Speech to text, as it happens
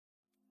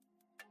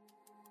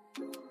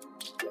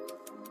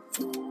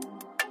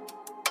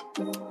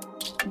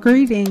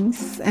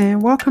Greetings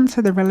and welcome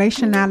to the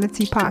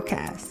Relationality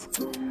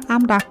Podcast.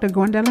 I'm Dr.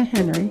 Gwendolyn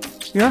Henry,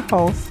 your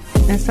host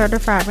and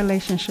certified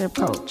relationship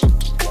coach.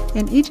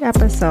 In each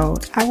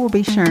episode, I will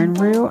be sharing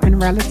real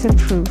and relative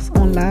truths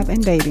on love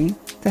and dating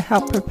to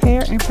help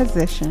prepare and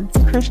position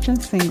Christian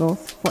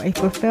singles for a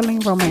fulfilling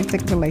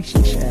romantic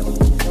relationship.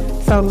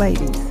 So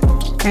ladies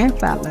and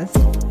fellas,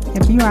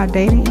 if you are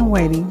dating and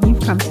waiting,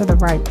 you've come to the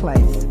right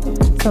place.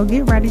 So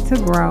get ready to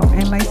grow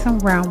and lay some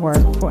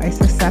groundwork for a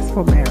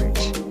successful marriage.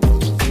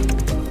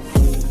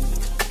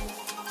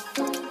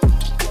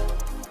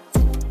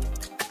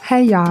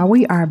 Hey y'all,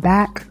 we are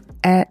back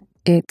at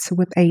it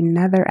with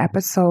another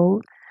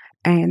episode,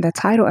 and the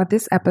title of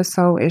this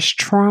episode is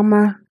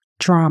Trauma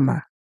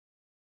Drama.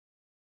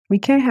 We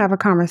can't have a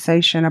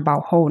conversation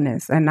about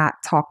wholeness and not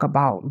talk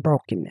about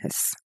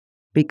brokenness,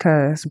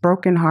 because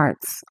broken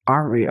hearts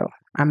are real.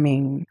 I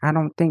mean, I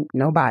don't think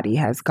nobody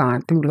has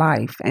gone through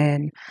life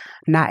and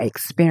not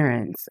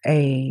experienced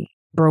a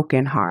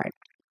broken heart.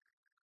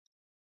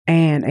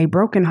 And a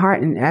broken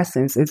heart, in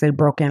essence, is a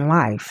broken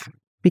life.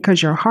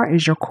 Because your heart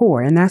is your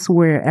core, and that's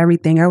where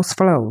everything else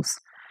flows.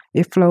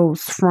 It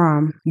flows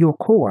from your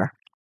core.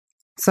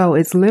 So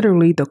it's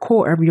literally the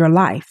core of your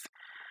life.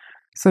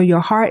 So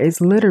your heart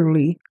is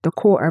literally the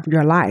core of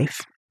your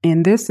life.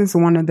 And this is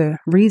one of the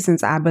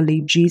reasons I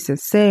believe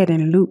Jesus said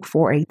in Luke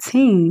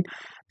 4:18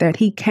 that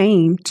he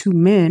came to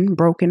mend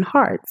broken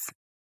hearts.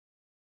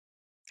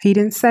 He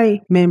didn't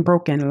say mend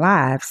broken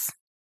lives.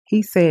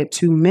 He said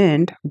to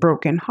mend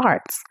broken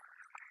hearts.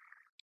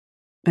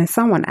 And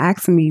someone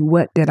asked me,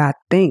 what did I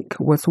think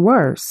was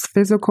worse,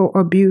 physical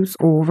abuse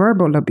or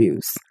verbal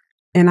abuse?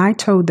 And I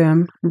told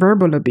them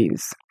verbal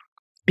abuse,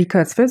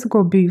 because physical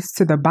abuse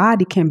to the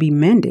body can be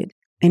mended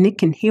and it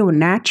can heal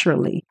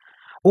naturally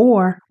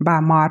or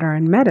by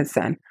modern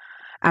medicine.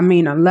 I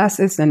mean, unless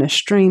it's an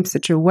extreme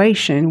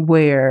situation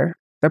where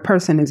the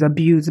person is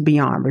abused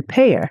beyond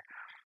repair.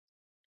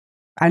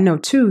 I know,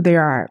 too,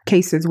 there are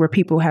cases where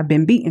people have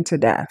been beaten to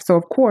death. So,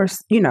 of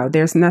course,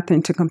 there's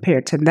nothing to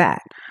compare to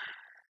that.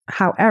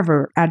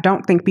 However, I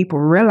don't think people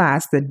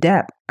realize the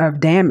depth of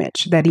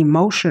damage that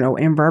emotional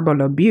and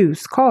verbal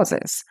abuse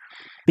causes,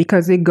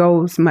 because it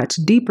goes much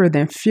deeper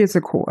than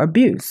physical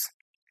abuse.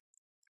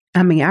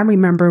 I mean, I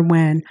remember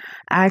when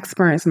I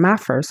experienced my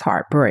first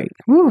heartbreak.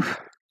 Woof.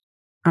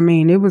 I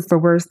mean, it was the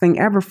worst thing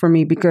ever for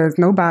me, because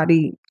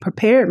nobody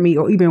prepared me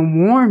or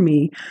even warned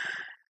me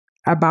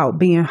about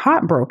being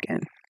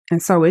heartbroken.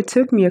 And so it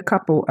took me a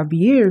couple of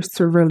years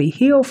to really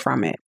heal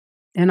from it.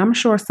 And I'm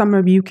sure some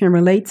of you can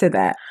relate to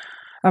that.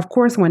 Of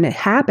course, when it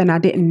happened, I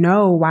didn't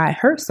know why it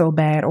hurt so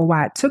bad or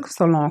why it took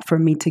so long for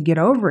me to get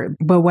over it.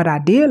 But what I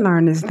did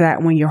learn is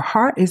that when your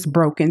heart is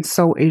broken,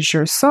 so is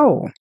your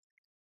soul.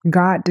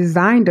 God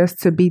designed us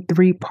to be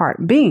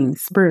three-part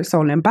beings, spirit,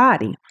 soul, and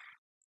body.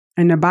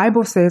 And the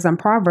Bible says in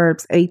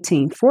Proverbs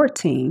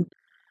 18:14,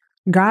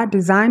 God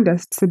designed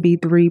us to be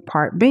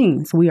three-part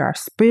beings. We are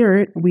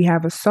spirit, we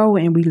have a soul,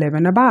 and we live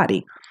in a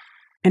body.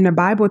 And the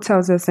Bible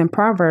tells us in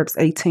Proverbs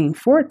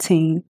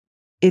 18:14,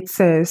 it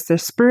says, the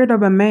spirit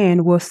of a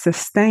man will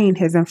sustain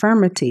his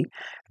infirmity,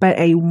 but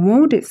a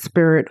wounded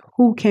spirit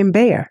who can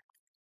bear?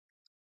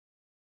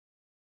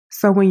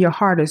 So when your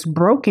heart is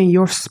broken,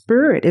 your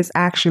spirit is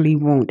actually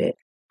wounded.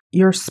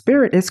 Your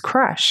spirit is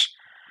crushed.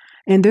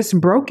 And this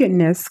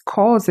brokenness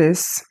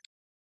causes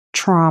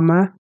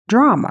trauma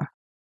drama,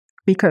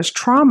 because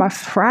trauma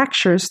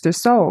fractures the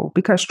soul,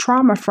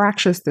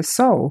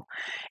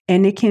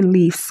 and it can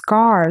leave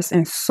scars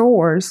and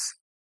sores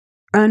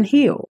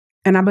unhealed.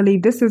 And I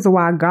believe this is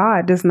why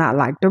God does not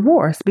like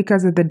divorce,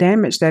 because of the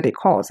damage that it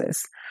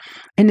causes.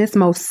 In its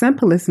most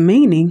simplest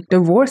meaning,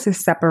 divorce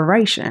is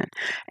separation,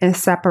 and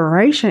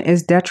separation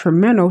is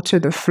detrimental to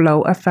the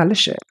flow of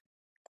fellowship.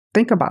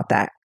 Think about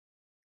that.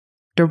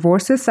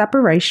 Divorce is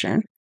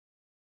separation,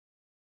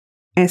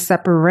 and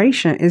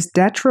separation is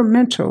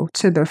detrimental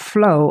to the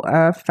flow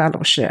of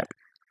fellowship.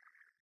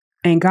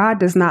 And God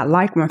does not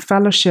like when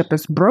fellowship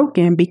is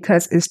broken,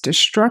 because it's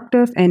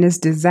destructive and it's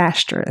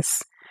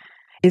disastrous.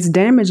 It's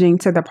damaging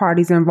to the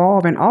parties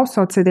involved and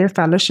also to their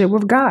fellowship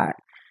with God.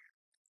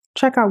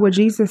 Check out what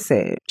Jesus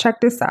said.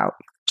 Check this out.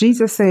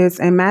 Jesus says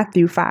in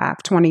Matthew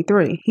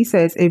 5:23, he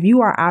says, if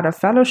you are out of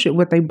fellowship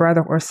with a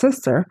brother or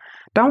sister,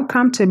 don't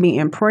come to me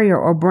in prayer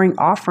or bring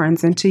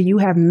offerings until you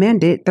have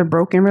mended the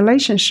broken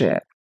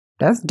relationship.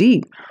 That's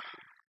deep.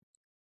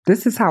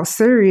 This is how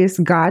serious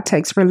God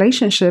takes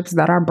relationships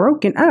that are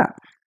broken up.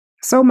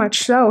 So much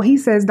so, he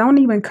says, don't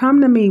even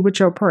come to me with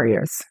your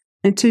prayers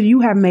until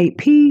you have made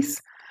peace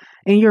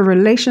in your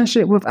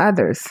relationship with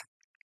others.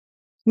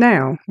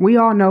 Now, we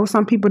all know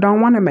some people don't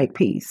want to make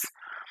peace,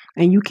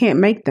 and you can't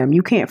make them.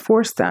 You can't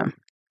force them.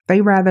 They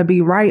rather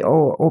be right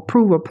or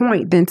prove a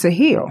point than to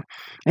heal.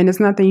 And there's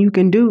nothing you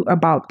can do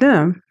about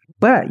them,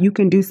 but you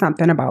can do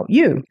something about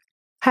you.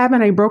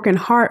 Having a broken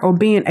heart or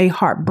being a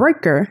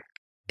heartbreaker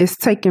is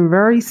taken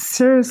very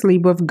seriously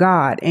with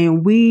God,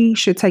 and we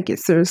should take it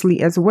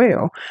seriously as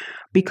well,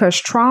 because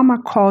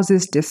trauma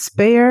causes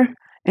despair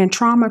and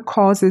trauma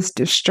causes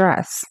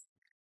distress.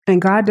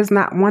 And God does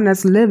not want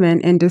us living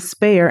in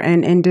despair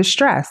and in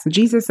distress.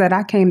 Jesus said,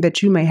 I came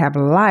that you may have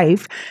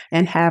life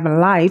and have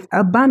life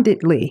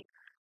abundantly.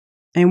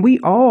 And we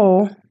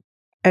all,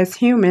 as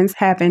humans,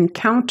 have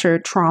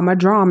encountered trauma,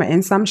 drama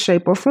in some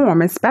shape or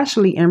form,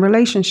 especially in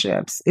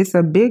relationships. It's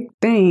a big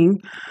thing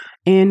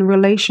in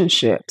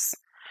relationships.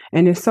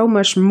 And there's so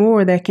much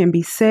more that can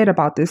be said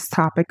about this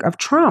topic of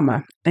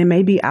trauma. And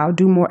maybe I'll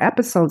do more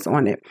episodes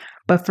on it.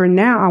 But for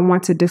now, I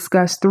want to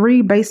discuss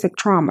 3 basic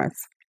traumas.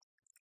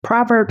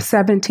 Proverbs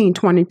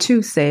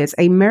 17:22 says,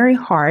 a merry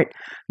heart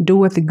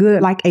doeth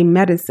good like a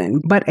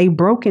medicine, but a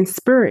broken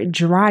spirit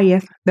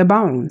drieth the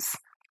bones.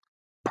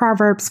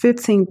 Proverbs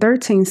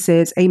 15:13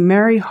 says, a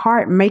merry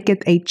heart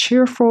maketh a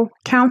cheerful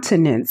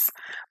countenance,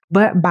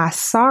 but by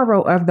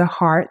sorrow of the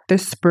heart, the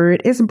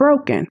spirit is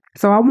broken.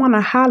 So I want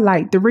to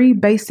highlight 3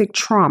 basic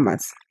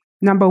traumas.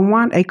 Number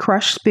 1, a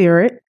crushed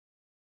spirit.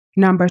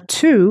 Number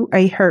 2,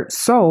 a hurt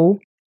soul.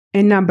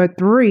 And number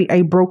 3,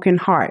 a broken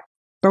heart.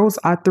 Those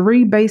are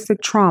 3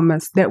 basic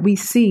traumas that we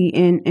see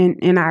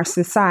in our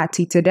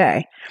society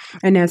today.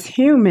 And as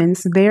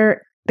humans,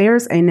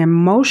 there's an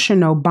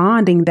emotional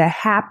bonding that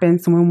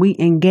happens when we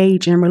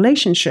engage in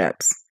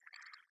relationships.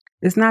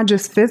 It's not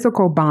just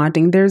physical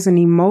bonding, there's an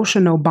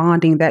emotional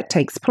bonding that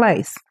takes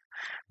place.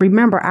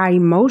 Remember, our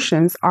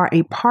emotions are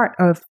a part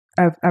of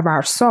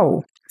our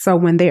soul. So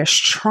when there's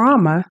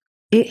trauma,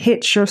 it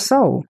hits your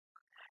soul.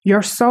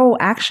 Your soul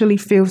actually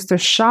feels the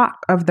shock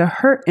of the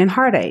hurt and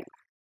heartache.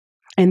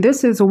 And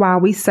this is why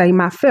we say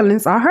my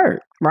feelings are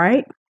hurt,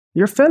 right?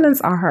 Your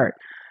feelings are hurt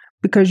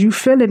because you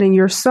feel it in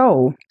your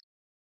soul.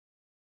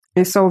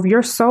 And so if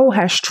your soul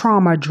has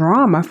trauma,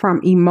 drama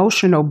from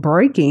emotional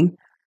breaking,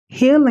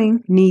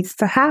 healing needs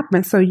to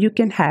happen so you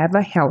can have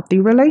a healthy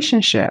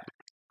relationship.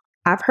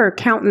 I've heard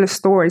countless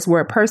stories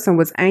where a person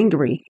was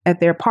angry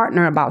at their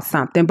partner about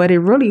something, but it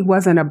really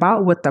wasn't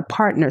about what the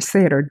partner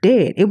said or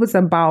did. It was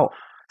about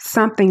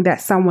something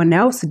that someone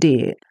else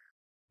did.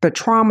 The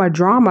trauma,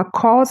 drama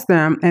caused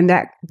them, and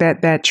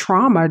that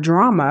trauma,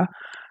 drama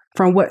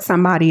from what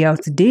somebody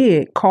else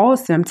did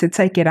caused them to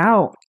take it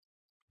out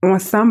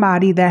on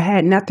somebody that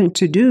had nothing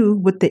to do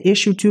with the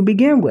issue to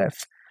begin with.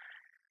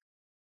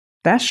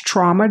 That's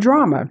trauma,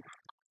 drama.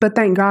 But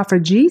thank God for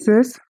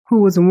Jesus,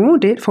 who was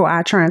wounded for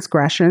our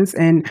transgressions,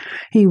 and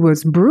he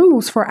was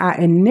bruised for our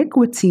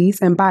iniquities,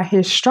 and by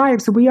his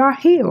stripes we are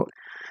healed.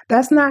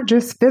 That's not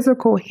just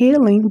physical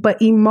healing,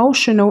 but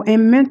emotional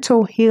and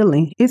mental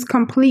healing. It's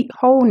complete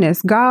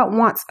wholeness. God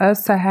wants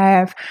us to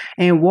have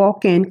and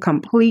walk in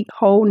complete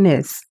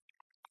wholeness.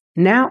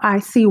 Now I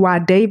see why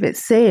David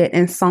said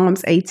in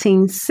Psalms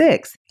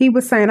 18:6, he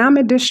was saying, I'm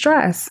in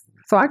distress.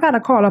 So I got to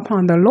call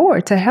upon the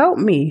Lord to help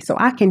me so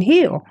I can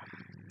heal.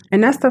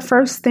 And that's the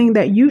first thing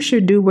that you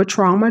should do with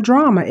trauma,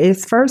 drama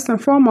is first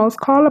and foremost,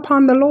 call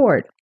upon the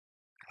Lord.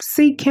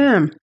 Seek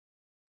him.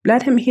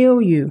 Let him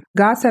heal you.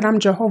 God said, I'm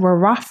Jehovah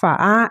Rapha.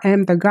 I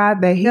am the God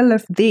that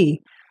healeth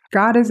thee.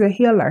 God is a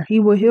healer. He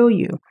will heal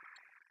you.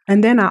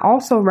 And then I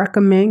also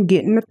recommend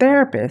getting a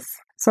therapist.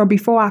 So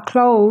before I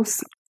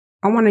close,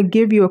 I want to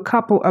give you a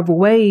couple of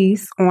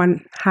ways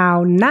on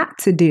how not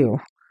to deal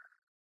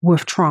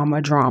with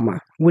trauma,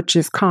 drama, which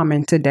is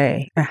common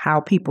today, and how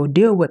people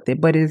deal with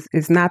it, but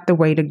it's not the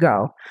way to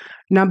go.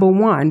 Number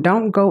 1,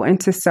 don't go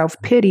into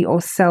self-pity or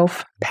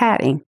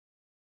self-patting.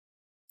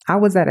 I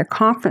was at a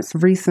conference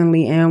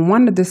recently, and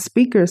one of the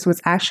speakers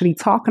was actually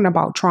talking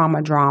about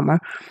trauma, drama.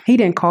 He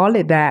didn't call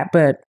it that,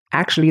 but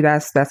actually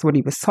that's what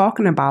he was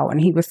talking about. And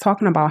he was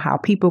talking about how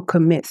people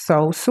commit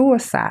soul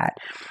suicide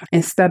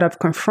instead of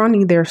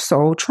confronting their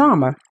soul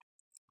trauma.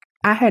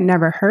 I had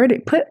never heard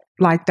it put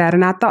like that,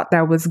 and I thought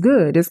that was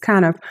good. It's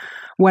kind of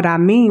what I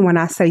mean when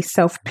I say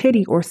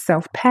self-pity or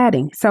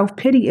self-patting.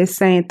 Self-pity is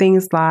saying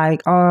things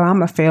like, oh,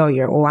 I'm a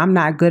failure, or I'm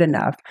not good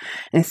enough.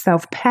 And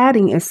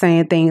self-patting is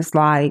saying things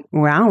like,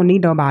 well, I don't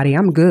need nobody.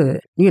 I'm good.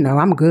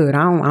 I'm good.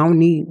 I don't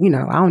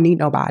need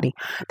nobody.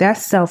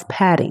 That's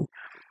self-patting.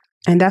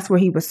 And that's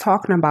what he was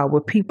talking about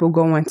with people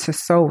going to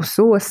soul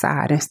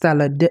suicide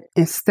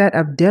instead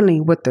of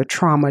dealing with the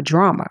trauma,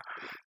 drama.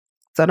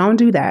 So don't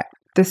do that.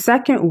 The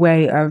second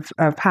way of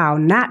how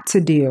not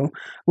to deal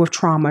with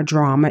trauma,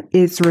 drama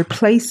is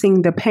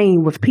replacing the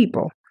pain with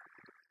people.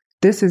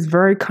 This is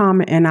very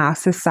common in our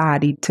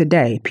society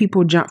today.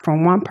 People jump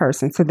from one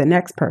person to the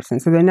next person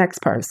to the next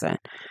person.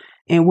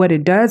 And what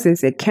it does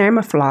is it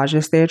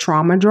camouflages their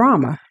trauma,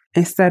 drama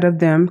instead of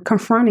them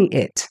confronting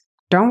it.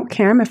 Don't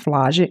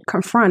camouflage it,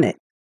 confront it.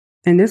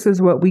 And this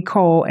is what we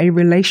call a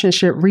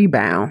relationship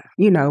rebound.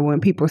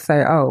 When people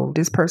say, oh,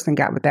 this person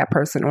got with that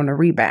person on a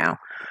rebound.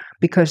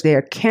 Because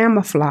they're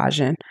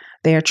camouflaging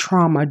their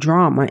trauma,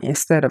 drama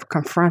instead of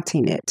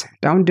confronting it.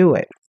 Don't do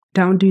it.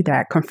 Don't do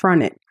that.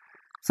 Confront it.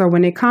 So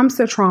when it comes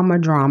to trauma,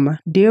 drama,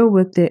 deal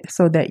with it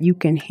so that you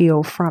can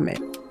heal from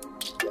it.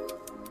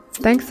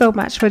 Thanks so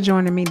much for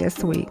joining me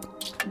this week.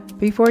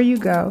 Before you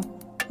go,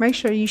 make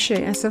sure you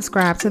share and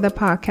subscribe to the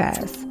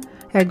podcast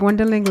at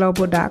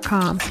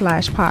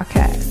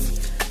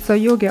gwendolynglobal.com/podcast so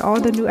you'll get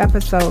all the new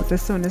episodes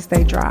as soon as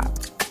they drop.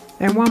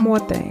 And one more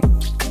thing.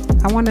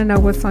 I want to know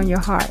what's on your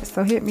heart,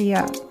 so hit me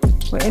up.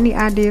 with any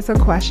ideas or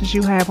questions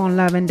you have on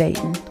love and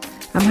dating.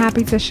 I'm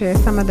happy to share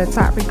some of the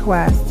top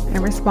requests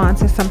and respond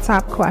to some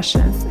top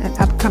questions in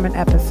upcoming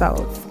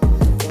episodes.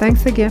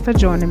 Thanks again for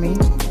joining me.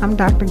 I'm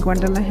Dr.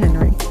 Gwendolyn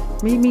Henry.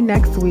 Meet me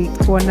next week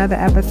for another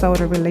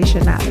episode of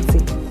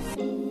Relationality.